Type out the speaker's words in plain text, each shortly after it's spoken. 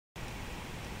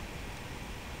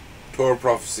Torah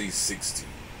Prophecies 60.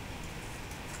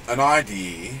 An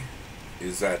idea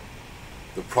is that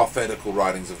the prophetical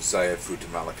writings of Isaiah through to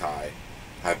Malachi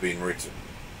have been written,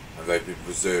 and they've been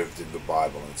preserved in the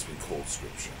Bible, and it's been called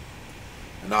Scripture.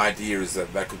 An idea is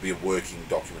that that could be a working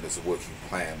document, as a working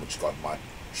plan which God might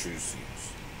choose to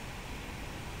use.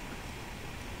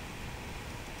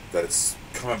 That it's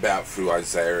come about through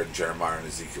Isaiah and Jeremiah and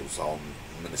Ezekiel's own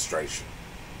administration.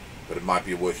 But it might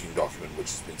be a working document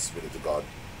which has been submitted to God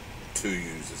to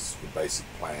use as the basic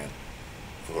plan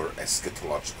for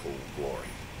eschatological glory.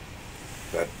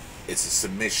 That it's a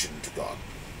submission to God.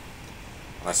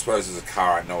 And I suppose as a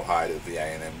Karite, Noahide of the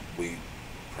A&M, we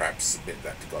perhaps submit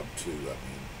that to God too. I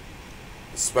mean,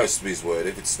 it's supposed to be His word.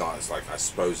 If it's not, it's like, I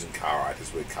suppose in Karite,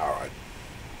 as we're Karite,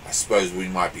 I suppose we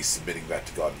might be submitting that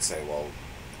to God and say, well,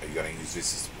 are you going to use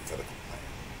this as the prophetical plan?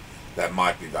 That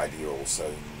might be the idea also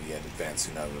in the end,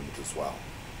 advancing no limit as well.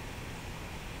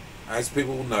 As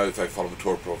people will know if they follow the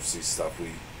Torah Prophecies stuff, we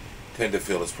tend to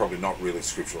feel it's probably not really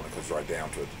scriptural when it comes right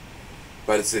down to it.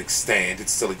 But it's extant, it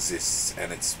still exists,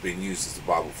 and it's been used as the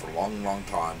Bible for a long, long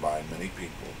time by many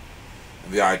people.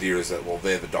 And the idea is that, well,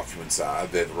 there the documents are,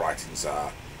 there the writings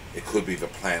are. It could be the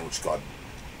plan which God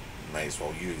may as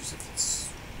well use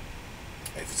if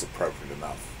it's appropriate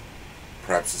enough.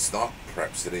 Perhaps it's not,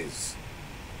 perhaps it is.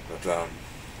 But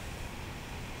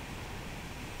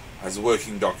as a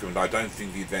working document, I don't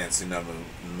think the Advancing Noah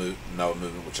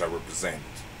movement, which I represent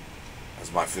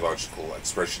as my theological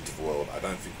expression to the world, I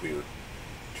don't think we're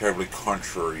terribly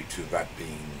contrary to that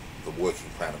being the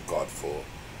working plan of God for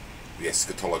the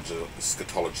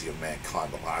eschatology of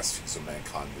mankind, the last things of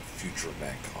mankind, the future of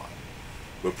mankind.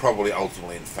 We're probably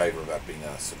ultimately in favour of that being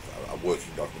a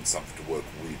working document, something to work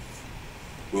with.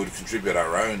 We would contribute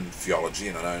our own theology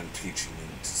and our own teaching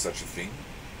into such a thing.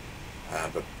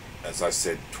 But as I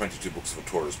said, 22 books of the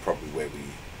Torah is probably where we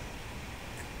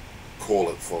call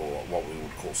it for what we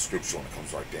would call scripture when it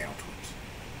comes right down to it.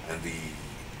 And the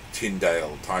Tyndale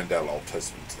Old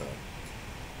Testament,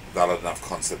 valid enough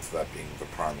concept for that being the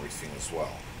primary thing as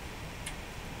well.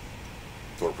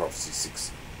 Torah Prophecy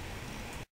 6.